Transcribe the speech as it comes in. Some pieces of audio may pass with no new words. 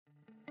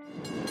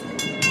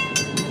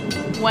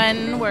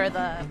When were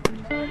the...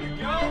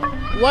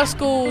 What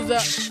schools...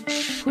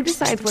 Who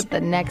decides what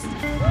the next...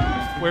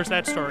 Where's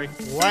that story?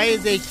 Why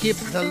they keep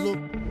the loop?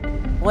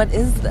 What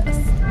is this?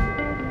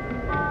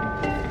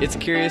 It's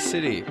Curious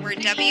City, where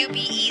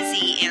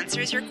WBEZ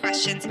answers your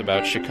questions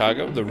about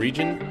Chicago, the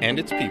region, and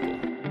its people.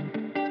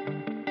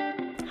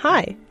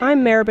 Hi,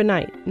 I'm Maribel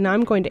Knight, and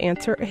I'm going to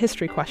answer a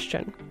history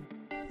question.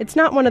 It's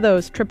not one of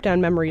those trip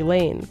down memory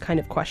lane kind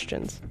of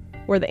questions,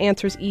 where the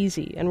answer's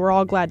easy and we're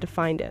all glad to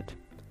find it.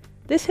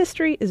 This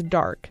history is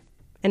dark,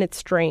 and it's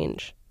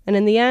strange, and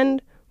in the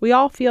end, we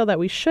all feel that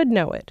we should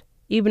know it,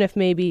 even if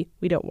maybe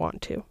we don't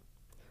want to.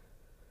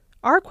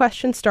 Our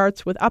question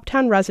starts with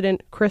Uptown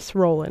resident Chris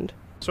Rowland.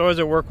 So I was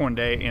at work one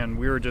day, and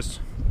we were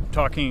just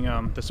talking,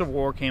 the Civil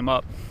War came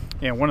up,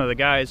 and one of the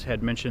guys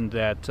had mentioned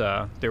that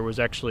there was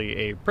actually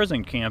a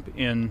prison camp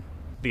in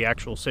the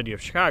actual city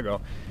of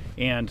Chicago,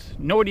 and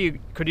nobody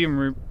could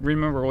even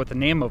remember what the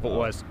name of it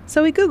was.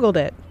 So we Googled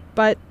it,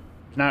 but...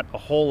 not a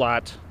whole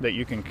lot that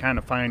you can kind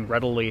of find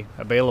readily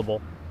available.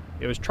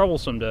 It was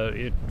troublesome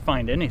to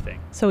find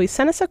anything. So he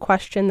sent us a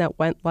question that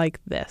went like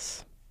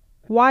this.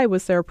 Why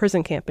was there a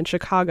prison camp in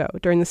Chicago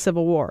during the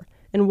Civil War?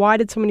 And why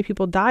did so many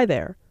people die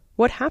there?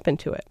 What happened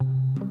to it?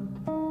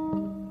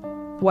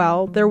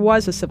 Well, there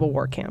was a Civil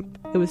War camp.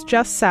 It was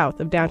just south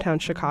of downtown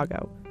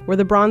Chicago, where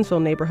the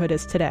Bronzeville neighborhood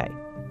is today.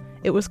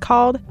 It was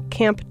called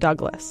Camp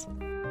Douglas.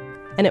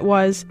 And it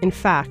was, in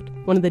fact,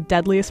 one of the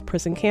deadliest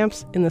prison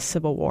camps in the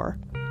Civil War.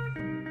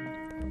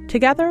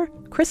 Together,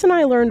 Chris and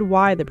I learned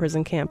why the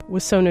prison camp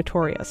was so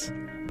notorious,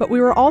 but we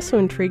were also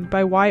intrigued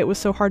by why it was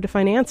so hard to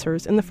find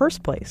answers in the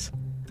first place.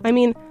 I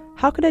mean,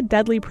 how could a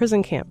deadly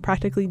prison camp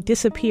practically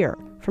disappear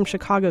from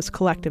Chicago's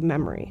collective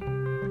memory?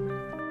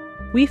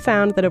 We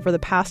found that over the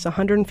past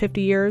 150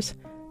 years,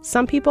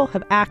 some people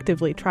have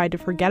actively tried to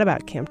forget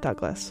about Camp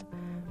Douglas,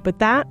 but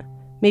that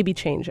may be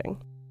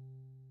changing.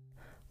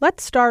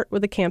 Let's start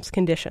with the camp's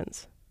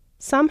conditions.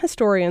 Some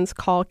historians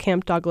call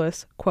Camp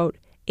Douglas, quote,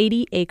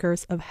 80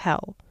 acres of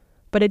hell,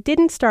 but it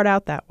didn't start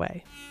out that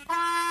way.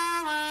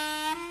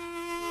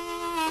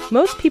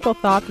 Most people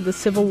thought that the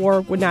Civil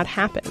War would not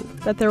happen,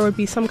 that there would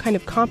be some kind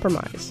of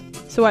compromise.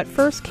 So at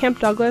first, Camp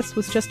Douglas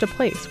was just a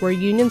place where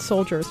Union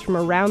soldiers from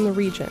around the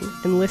region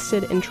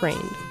enlisted and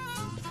trained.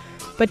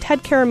 But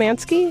Ted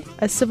Karamansky,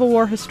 a Civil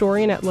War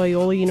historian at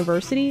Loyola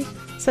University,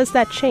 says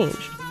that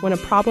changed when a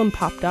problem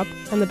popped up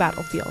on the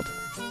battlefield.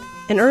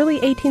 In early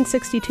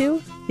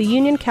 1862, the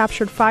Union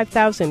captured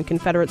 5,000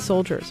 Confederate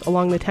soldiers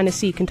along the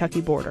Tennessee-Kentucky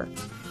border.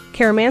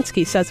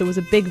 Karamansky says it was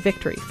a big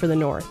victory for the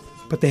North.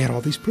 But they had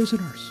all these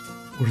prisoners.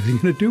 What are they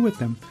going to do with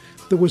them?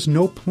 There was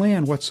no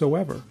plan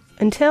whatsoever.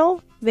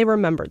 Until they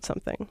remembered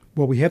something.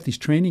 Well, we have these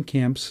training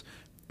camps,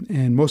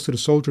 and most of the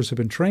soldiers have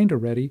been trained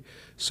already,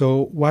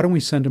 so why don't we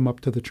send them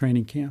up to the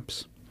training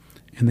camps?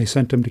 And they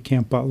sent them to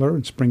Camp Butler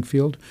in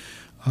Springfield,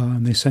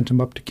 and they sent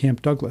them up to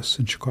Camp Douglas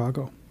in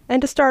Chicago.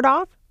 And to start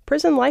off,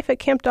 prison life at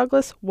Camp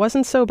Douglas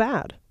wasn't so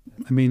bad.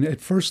 I mean,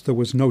 at first there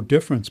was no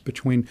difference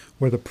between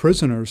where the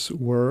prisoners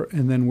were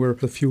and then where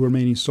the few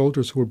remaining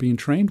soldiers who were being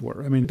trained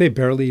were. I mean, they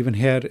barely even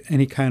had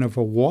any kind of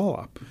a wall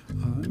up.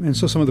 And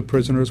so some of the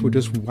prisoners would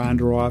just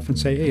wander off and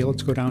say, hey,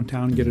 let's go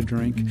downtown and get a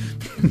drink.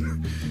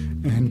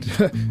 And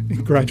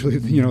gradually,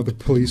 the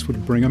police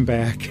would bring them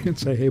back and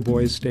say, hey,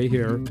 boys, stay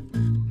here.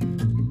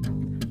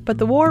 But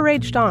the war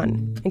raged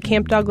on, and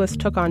Camp Douglas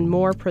took on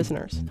more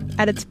prisoners.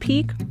 At its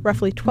peak,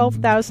 roughly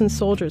 12,000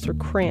 soldiers were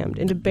crammed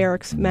into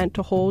barracks meant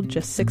to hold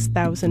just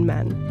 6,000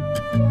 men.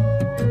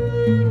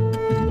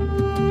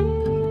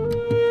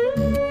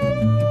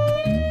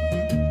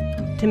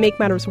 To make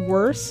matters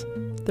worse,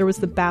 there was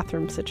the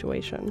bathroom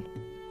situation.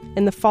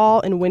 In the fall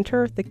and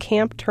winter, the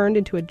camp turned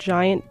into a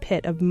giant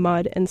pit of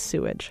mud and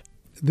sewage.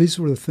 These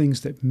were the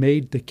things that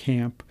made the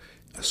camp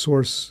a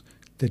source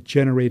that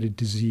generated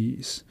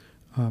disease.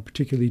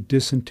 Particularly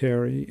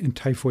dysentery and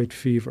typhoid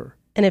fever.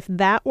 And if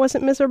that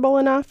wasn't miserable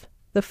enough,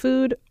 the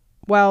food,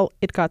 well,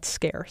 it got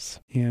scarce.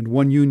 And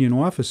one Union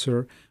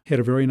officer had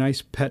a very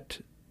nice pet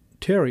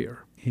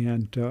terrier.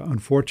 And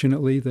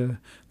unfortunately, the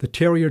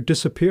terrier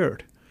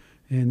disappeared.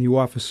 And the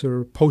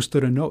officer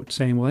posted a note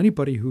saying, well,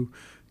 anybody who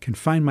can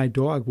find my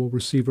dog will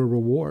receive a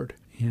reward.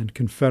 And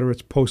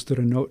Confederates posted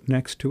a note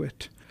next to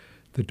it.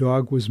 The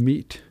dog was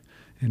meat,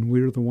 and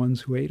we were the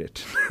ones who ate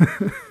it.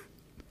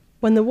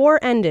 When the war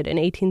ended in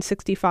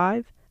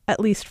 1865, at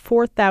least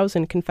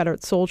 4,000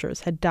 Confederate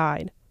soldiers had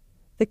died.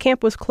 The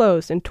camp was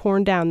closed and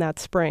torn down that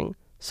spring,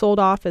 sold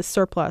off as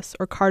surplus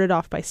or carted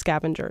off by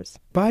scavengers.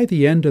 By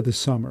the end of the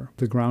summer,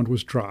 the ground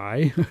was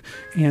dry,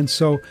 and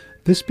so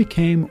this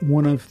became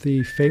one of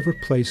the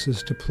favorite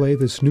places to play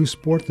this new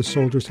sport the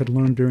soldiers had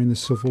learned during the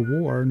Civil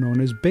War, known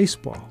as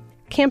baseball.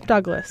 Camp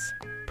Douglas,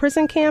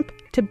 prison camp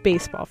to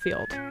baseball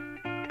field.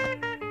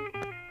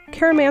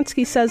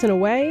 Karamansky says, in a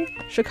way,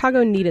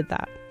 Chicago needed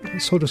that.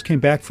 Soldiers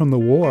came back from the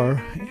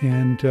war,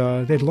 and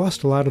they'd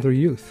lost a lot of their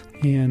youth.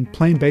 And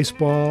playing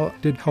baseball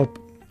did help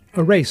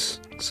erase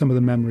some of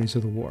the memories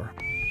of the war.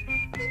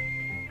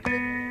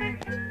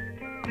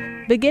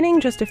 Beginning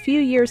just a few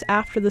years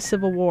after the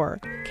Civil War,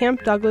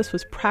 Camp Douglas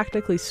was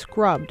practically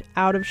scrubbed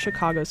out of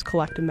Chicago's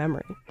collective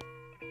memory.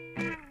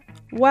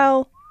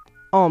 Well,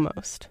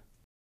 almost.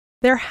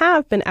 There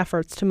have been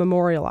efforts to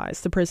memorialize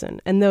the prison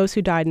and those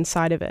who died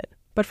inside of it,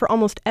 but for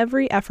almost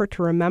every effort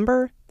to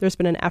remember, there's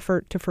been an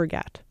effort to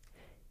forget.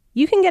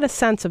 You can get a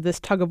sense of this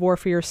tug-of-war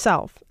for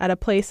yourself at a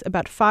place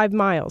about 5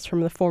 miles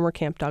from the former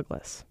Camp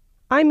Douglas.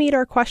 I meet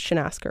our question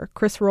asker,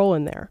 Chris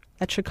Rowland, there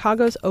at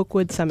Chicago's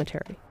Oakwood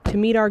Cemetery to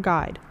meet our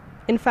guide.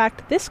 In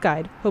fact, this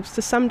guide hopes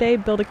to someday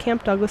build a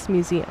Camp Douglas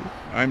museum.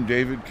 I'm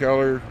David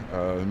Keller,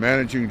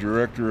 Managing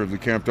Director of the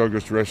Camp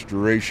Douglas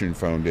Restoration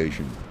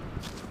Foundation.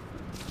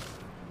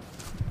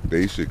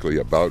 Basically,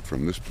 about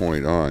from this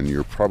point on,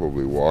 you're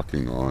probably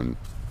walking on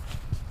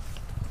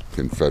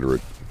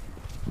Confederate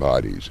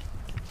bodies.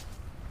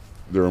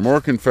 There are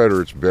more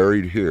Confederates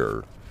buried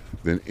here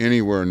than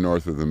anywhere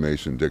north of the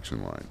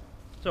Mason-Dixon line.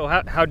 So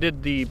how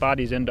did the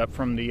bodies end up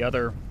from the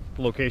other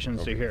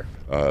locations to here?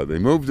 They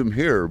moved them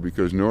here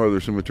because no other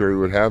cemetery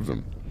would have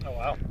them. Oh,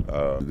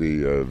 wow.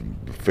 The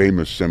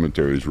famous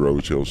cemeteries,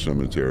 Rose Hill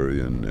Cemetery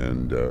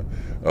and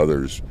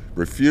others,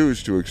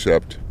 refused to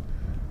accept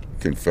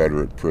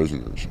Confederate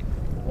prisoners.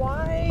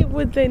 Why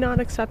would they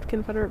not accept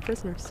Confederate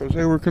prisoners? Because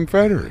they were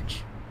Confederates.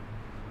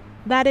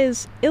 That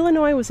is,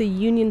 Illinois was a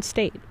Union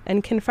state,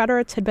 and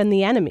Confederates had been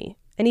the enemy,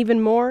 and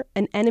even more,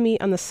 an enemy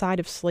on the side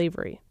of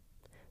slavery.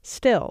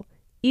 Still,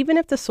 even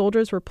if the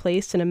soldiers were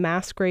placed in a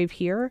mass grave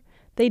here,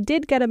 they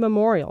did get a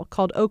memorial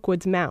called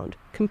Oakwood's Mound,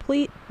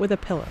 complete with a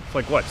pillar. It's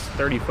like, what,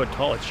 30 foot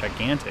tall? It's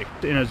gigantic.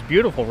 And it's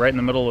beautiful right in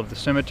the middle of the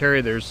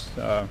cemetery. There's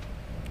a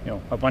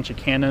bunch of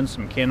cannons,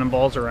 some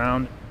cannonballs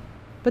around.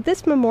 But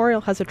this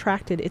memorial has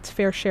attracted its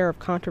fair share of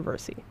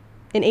controversy.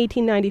 In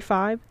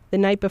 1895, the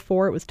night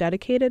before it was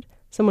dedicated,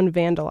 someone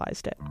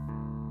vandalized it.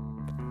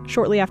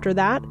 Shortly after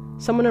that,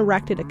 someone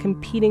erected a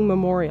competing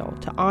memorial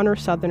to honor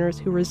Southerners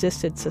who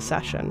resisted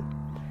secession.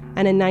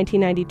 And in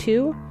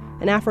 1992,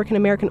 an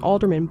African-American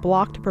alderman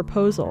blocked a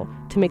proposal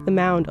to make the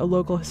mound a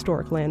local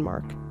historic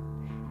landmark.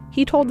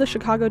 He told the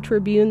Chicago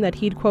Tribune that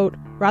he'd, quote,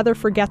 rather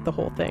forget the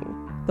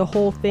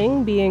whole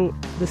thing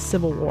being the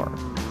Civil War.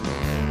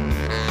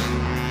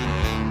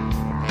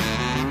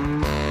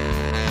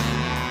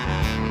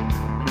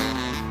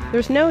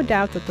 There's no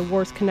doubt that the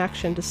war's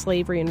connection to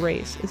slavery and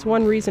race is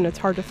one reason it's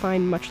hard to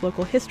find much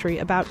local history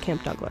about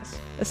Camp Douglas,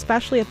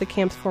 especially at the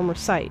camp's former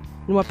site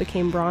in what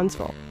became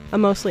Bronzeville, a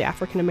mostly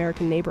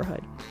African-American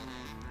neighborhood.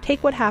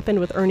 Take what happened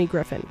with Ernie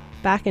Griffin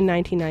back in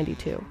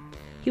 1992.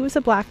 He was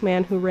a black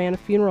man who ran a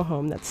funeral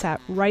home that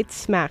sat right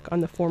smack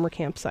on the former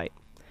campsite.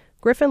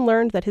 Griffin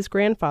learned that his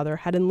grandfather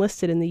had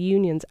enlisted in the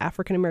Union's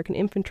African-American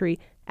infantry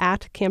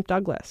at Camp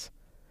Douglas.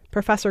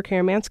 Professor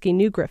Karamansky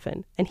knew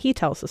Griffin, and he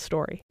tells the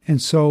story.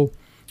 And so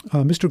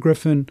Mr.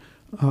 Griffin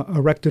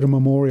erected a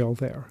memorial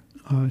there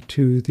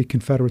to the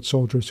Confederate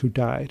soldiers who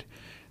died.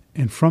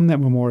 And from that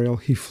memorial,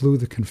 he flew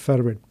the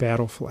Confederate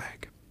battle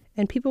flag.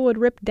 And people would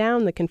rip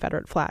down the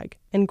Confederate flag,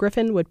 and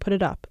Griffin would put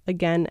it up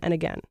again and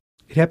again.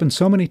 It happened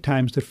so many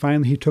times that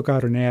finally he took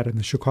out an ad in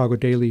the Chicago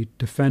Daily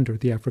Defender,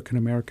 the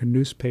African-American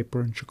newspaper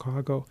in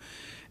Chicago,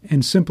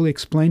 and simply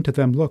explained to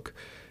them, look,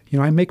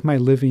 I make my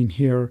living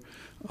here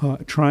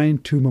trying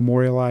to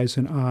memorialize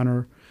and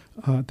honor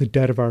the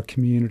dead of our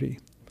community.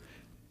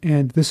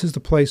 And this is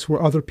the place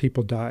where other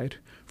people died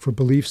for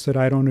beliefs that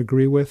I don't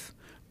agree with,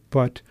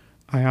 but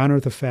I honor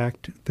the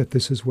fact that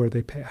this is where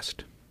they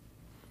passed.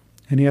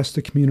 And he asked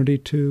the community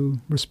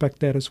to respect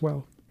that as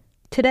well.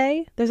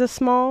 Today, there's a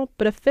small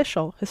but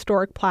official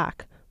historic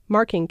plaque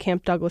marking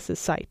Camp Douglas's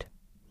site.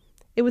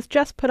 It was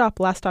just put up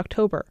last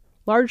October,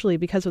 largely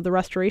because of the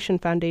Restoration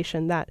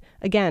Foundation that,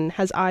 again,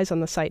 has eyes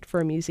on the site for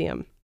a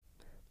museum.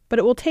 But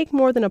it will take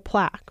more than a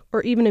plaque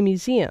or even a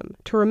museum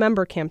to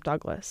remember Camp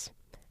Douglas.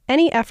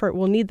 Any effort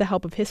will need the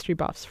help of history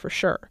buffs, for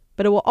sure,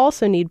 but it will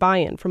also need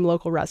buy-in from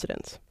local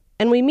residents.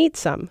 And we meet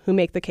some who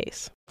make the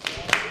case.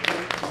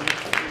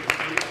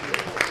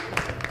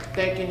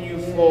 Thanking you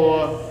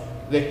for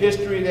the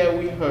history that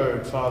we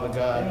heard, Father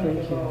God.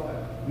 Thank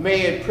you.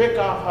 May it prick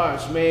our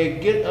hearts. May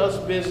it get us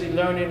busy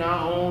learning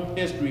our own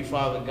history,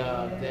 Father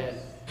God.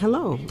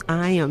 Hello,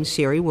 I am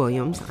Sherry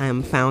Williams. I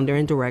am founder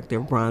and director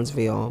of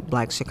Bronzeville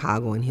Black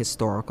Chicagoan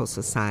Historical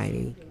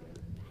Society.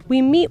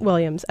 We meet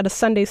Williams at a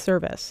Sunday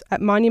service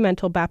at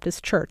Monumental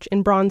Baptist Church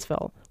in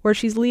Bronzeville, where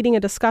she's leading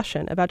a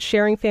discussion about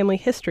sharing family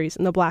histories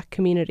in the Black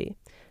community.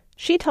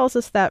 She tells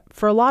us that,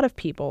 for a lot of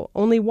people,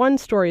 only one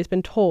story has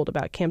been told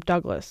about Camp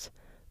Douglas,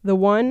 the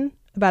one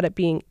about it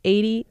being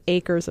 80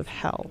 acres of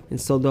hell.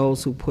 And so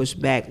those who push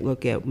back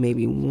look at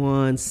maybe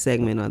one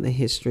segment of the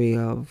history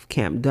of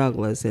Camp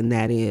Douglas, and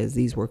that is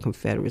these were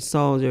Confederate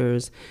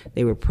soldiers,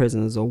 they were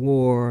prisoners of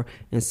war,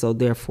 and so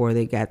therefore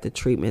they got the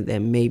treatment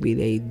that maybe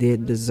they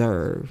did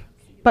deserve.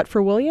 But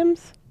for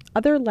Williams,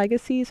 other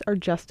legacies are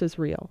just as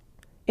real.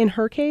 In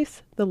her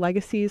case, the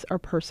legacies are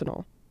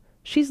personal.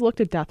 She's looked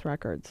at death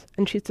records,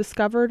 and she's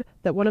discovered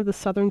that one of the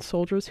Southern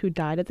soldiers who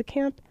died at the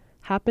camp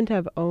happened to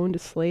have owned a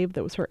slave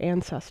that was her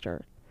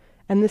ancestor,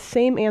 and this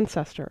same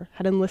ancestor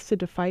had enlisted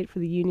to fight for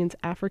the Union's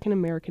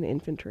African-American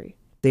infantry.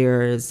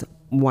 There's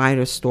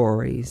wider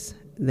stories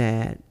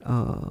that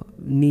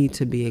need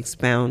to be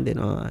expounded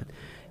on.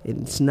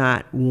 It's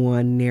not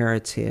one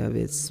narrative,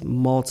 it's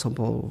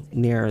multiple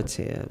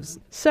narratives.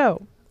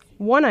 So,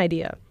 one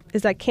idea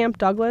is that Camp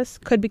Douglas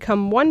could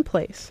become one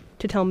place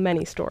to tell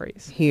many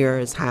stories.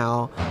 Here's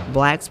how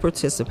blacks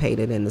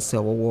participated in the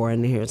Civil War,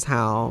 and here's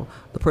how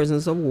the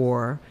prisoners of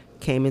war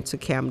came into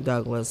Camp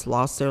Douglas,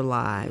 lost their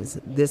lives.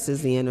 This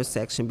is the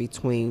intersection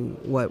between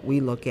what we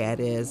look at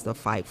as the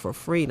fight for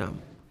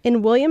freedom.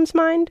 In William's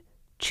mind,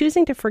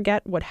 choosing to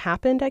forget what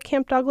happened at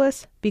Camp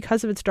Douglas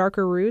because of its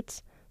darker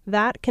roots,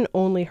 that can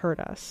only hurt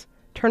us,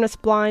 turn us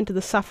blind to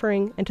the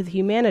suffering and to the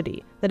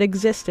humanity that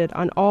existed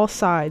on all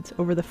sides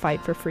over the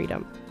fight for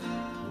freedom.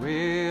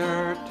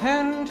 We're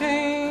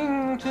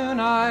tenting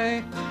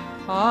tonight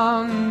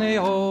on the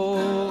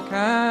old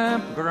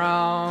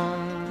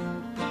campground.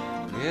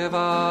 Give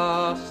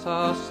us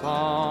a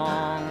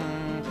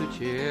song to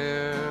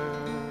cheer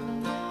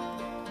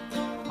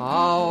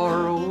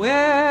our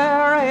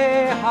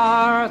weary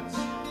hearts,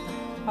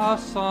 a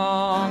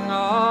song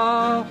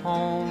of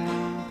home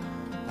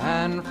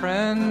and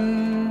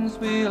friends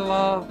we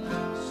love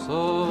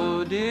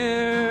so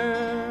dear.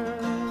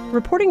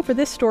 Reporting for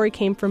this story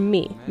came from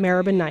me,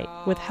 Maribel Knight,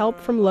 with help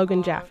from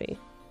Logan Jaffe.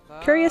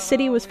 Curious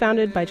City was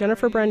founded by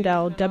Jennifer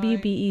Brendel,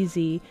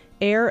 WBEZ,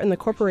 AIR, and the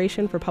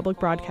Corporation for Public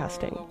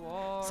Broadcasting.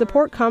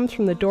 Support comes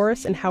from the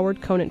Doris and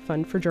Howard Conant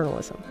Fund for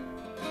Journalism.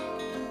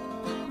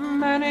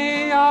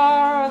 Many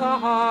are the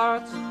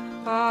hearts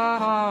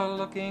that are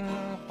looking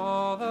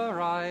for the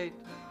right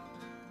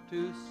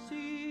to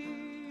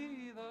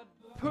see the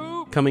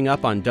poop. Coming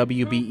up on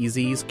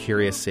WBEZ's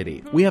Curious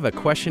City, we have a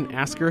question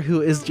asker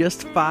who is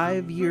just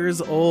 5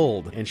 years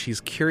old, and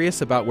she's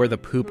curious about where the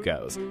poop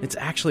goes. It's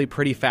actually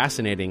pretty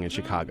fascinating in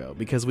Chicago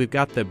because we've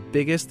got the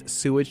biggest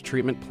sewage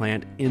treatment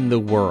plant in the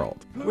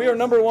world. We are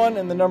number one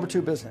in the number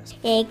two business.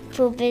 Egg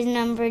poop is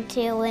number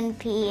two and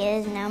pee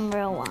is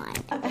number one.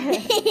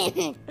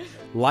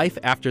 Life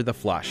after the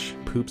flush,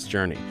 Poop's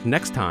Journey,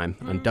 next time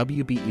on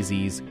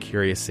WBEZ's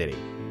Curious City.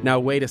 Now,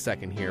 wait a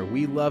second here.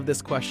 We love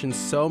this question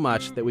so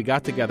much that we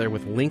got together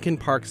with Lincoln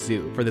Park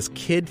Zoo for this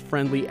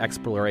kid-friendly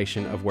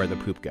exploration of where the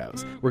poop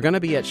goes. We're going to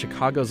be at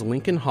Chicago's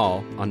Lincoln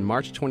Hall on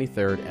March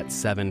 23rd at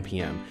 7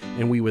 p.m.,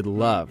 and we would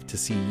love to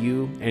see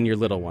you and your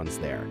little ones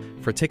there.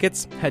 For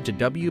tickets, head to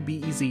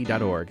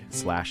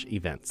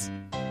wbez.org/events.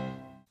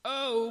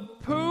 Oh,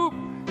 poop,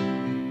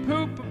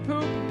 poop, poop,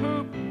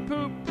 poop, poop,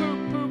 poop, poop,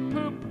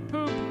 poop, poop,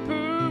 poop,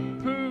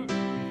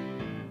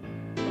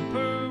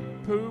 poop,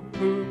 poop,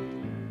 poop.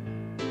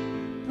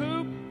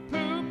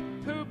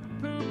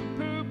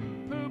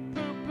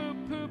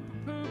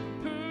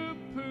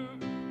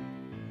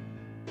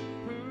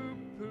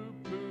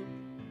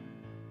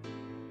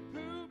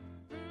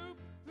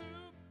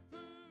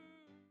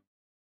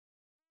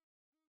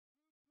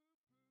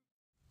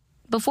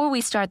 Before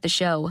we start the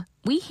show,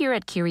 we here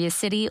at Curious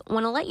City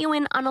want to let you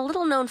in on a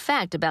little-known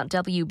fact about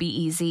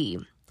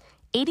WBEZ.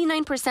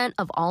 89%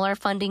 of all our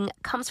funding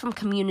comes from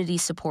community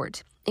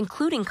support,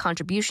 including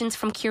contributions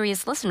from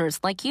curious listeners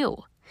like you.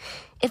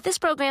 If this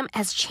program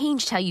has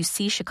changed how you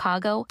see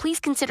Chicago, please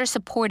consider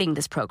supporting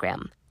this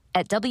program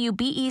at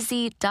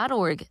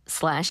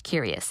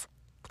wbez.org/curious.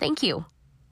 Thank you.